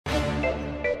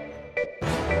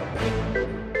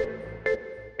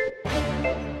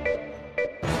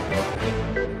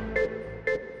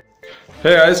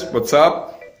Hey guys, what's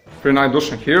up?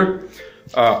 Dushan here.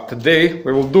 Today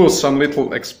we will do some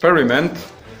little experiment.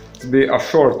 It'll be a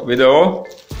short video.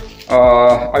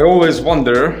 I always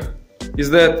wonder,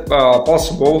 is that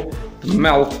possible to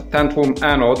melt tantalum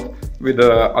anode with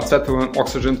a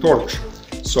acetylene-oxygen torch?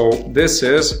 So this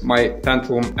is my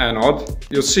tantalum anode.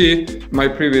 You see in my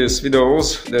previous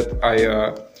videos that I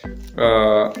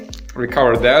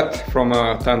recovered that from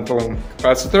a tantalum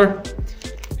capacitor,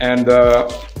 and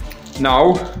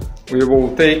now we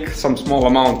will take some small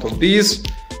amount of these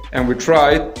and we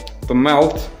try to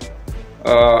melt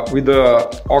with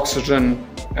the oxygen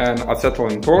and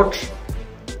acetylene torch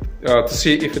to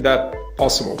see if that's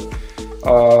possible.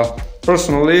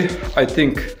 Personally, I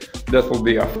think that will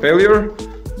be a failure,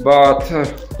 but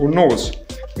who knows,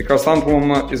 because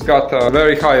tantalum has got a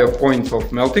very high point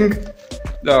of melting,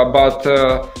 but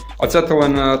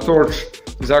acetylene torch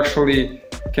is actually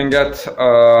can get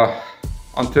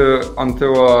until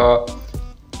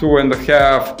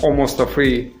 2.5, almost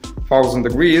 3,000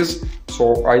 degrees.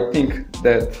 So I think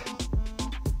that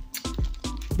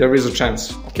there is a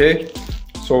chance. Okay,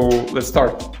 so let's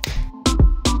start.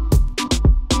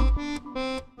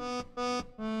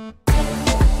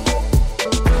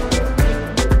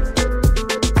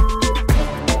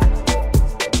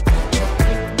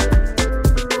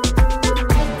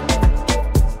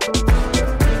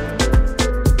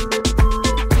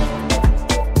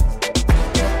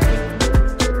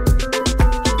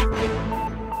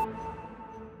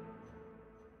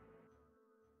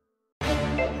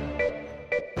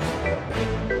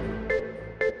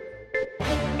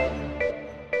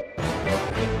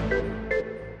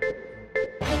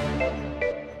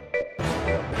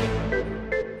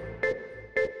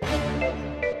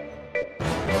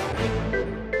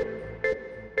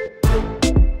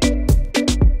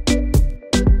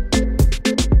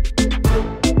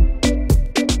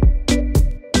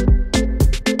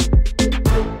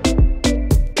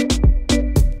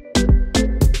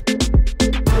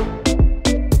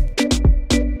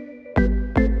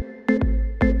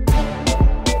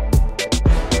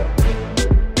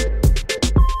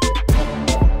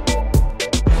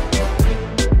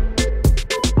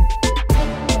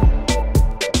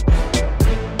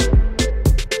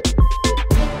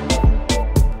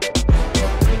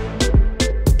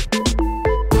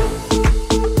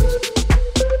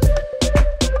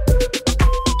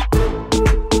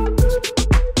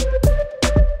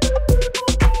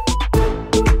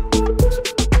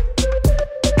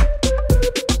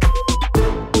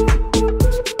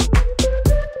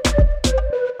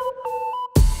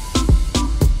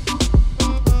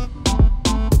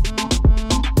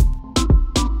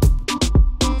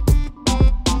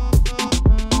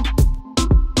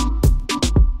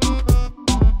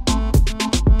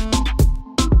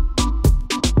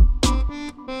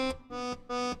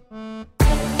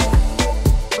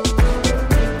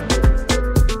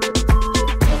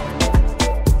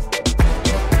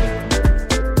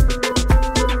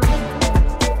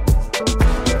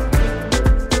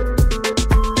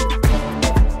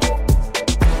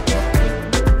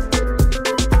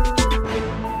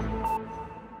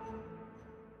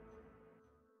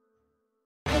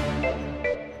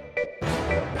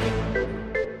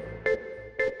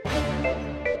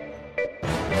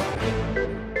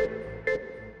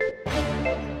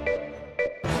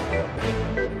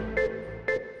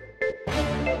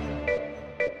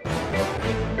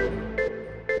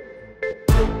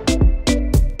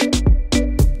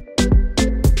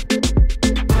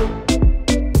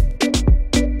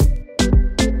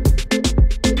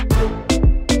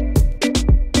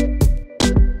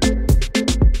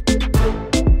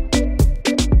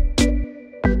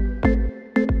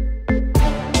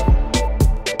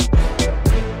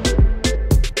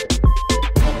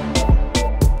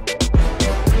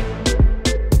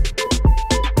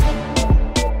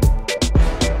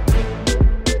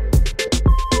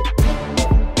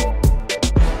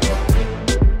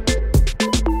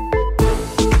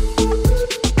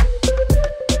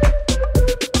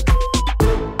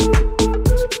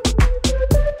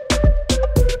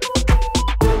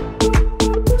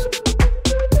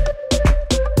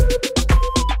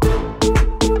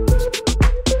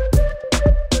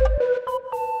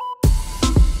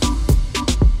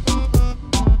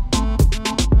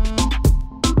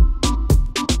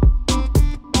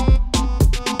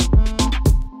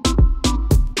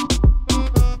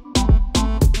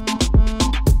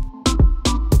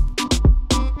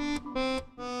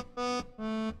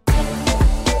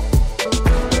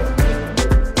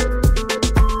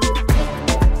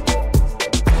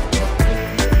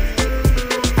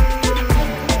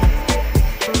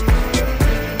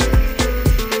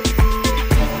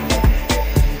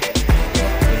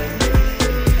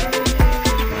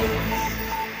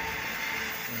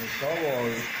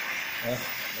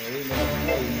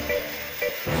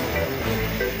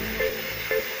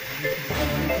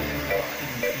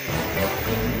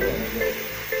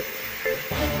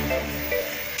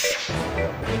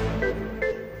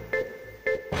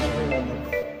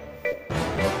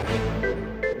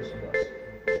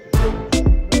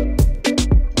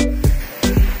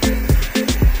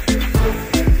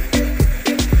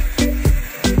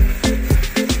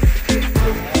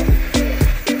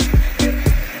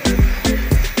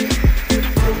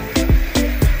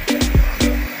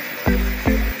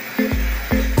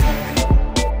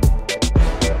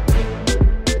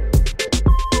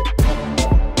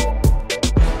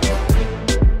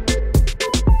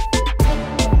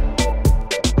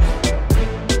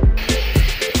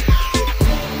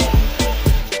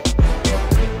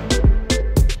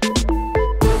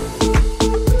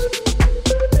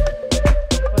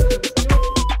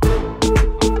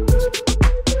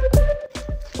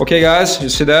 Okay guys, you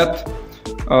see that?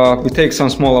 We take some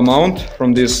small amount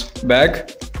from this bag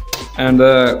and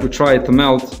we try to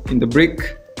melt in the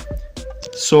brick.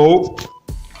 So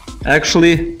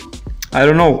actually, I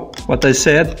don't know what I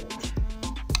said.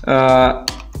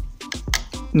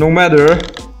 No matter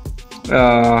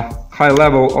high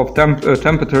level of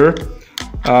temperature,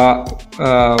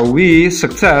 we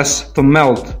success to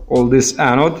melt all this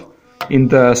anode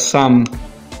into some,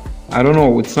 I don't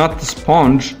know, it's not a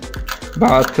sponge,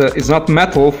 but it's not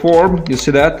metal form. You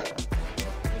see that?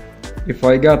 If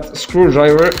I got a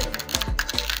screwdriver,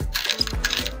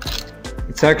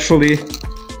 it's actually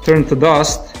turned to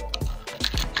dust.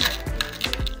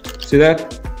 See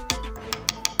that?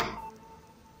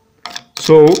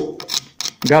 So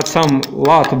got some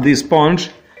lot of this sponge,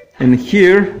 and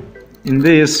here in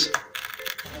this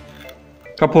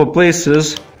couple of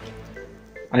places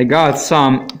I got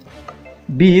some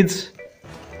beads,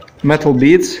 metal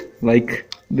beads,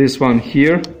 like this one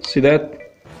here, see that,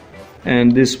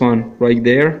 and this one right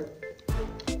there,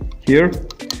 here,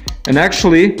 and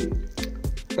actually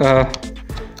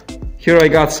here I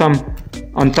got some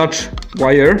untouched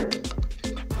wire,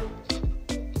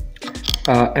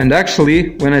 and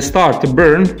actually when I start to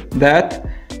burn that,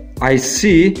 I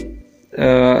see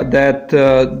that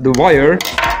the wire,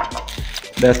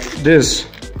 that these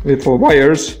little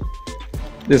wires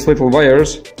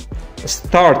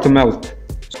start to melt.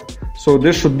 So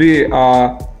this should be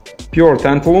pure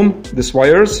tantalum, these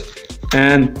wires,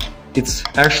 and it's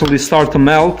actually start to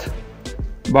melt,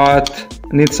 but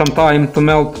needs some time to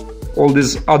melt all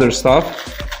this other stuff.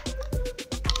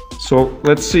 So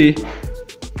let's see,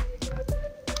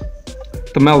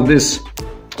 to melt this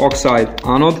oxide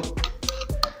anode.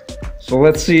 So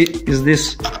let's see, is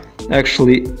this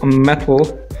actually a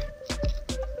metal?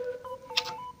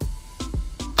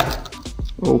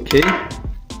 Okay,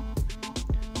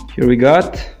 here we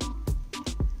got.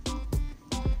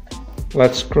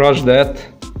 Let's crush that.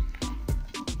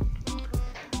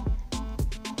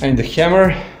 And the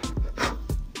hammer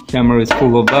is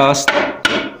full of dust.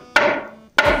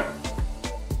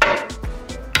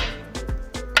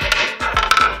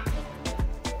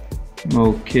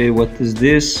 Okay, what is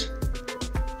this?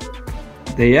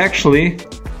 They actually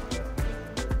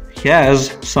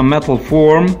has some metal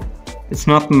form. It's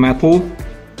not metal.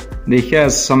 They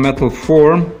has some metal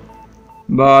form,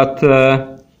 but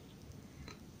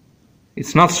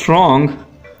it's not strong.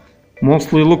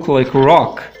 Mostly look like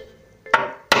rock.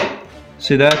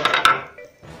 See that?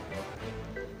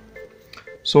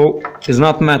 So it's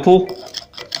not metal.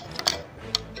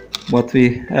 What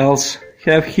we else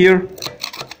have here?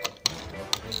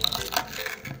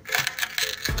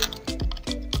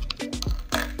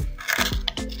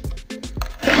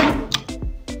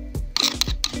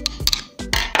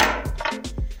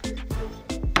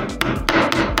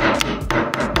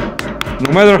 No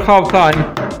matter how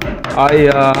time I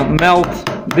melt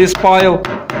this pile,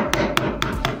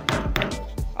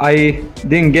 I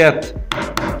didn't get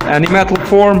any metal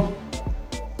form.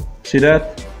 See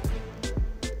that?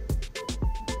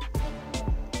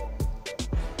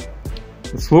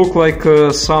 It looks like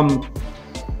some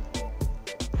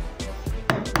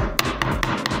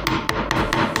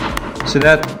see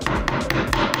that?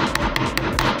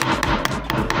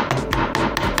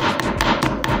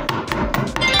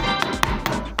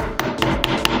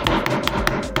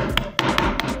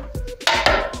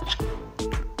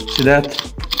 See that?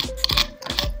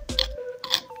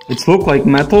 It looks like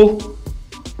metal,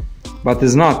 but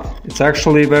it's not. It's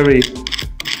actually very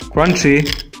crunchy,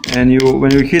 and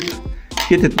when you hit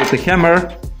it with a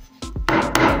hammer,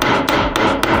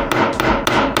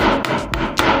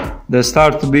 they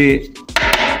start to be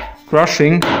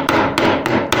crushing.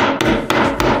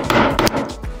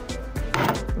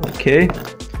 Okay,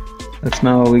 that's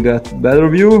now we got better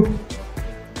view.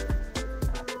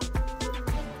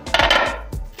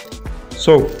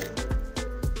 So,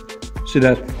 see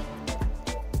that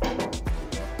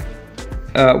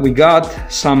we got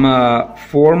some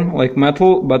form like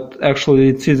metal, but actually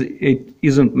it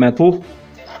isn't metal.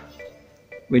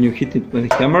 When you hit it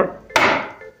with a hammer,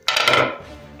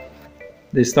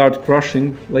 they start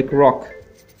crushing like rock.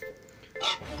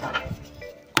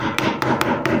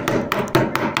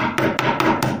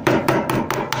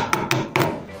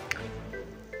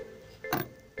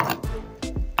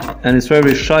 And it's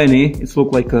very shiny, it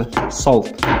looks like a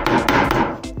salt.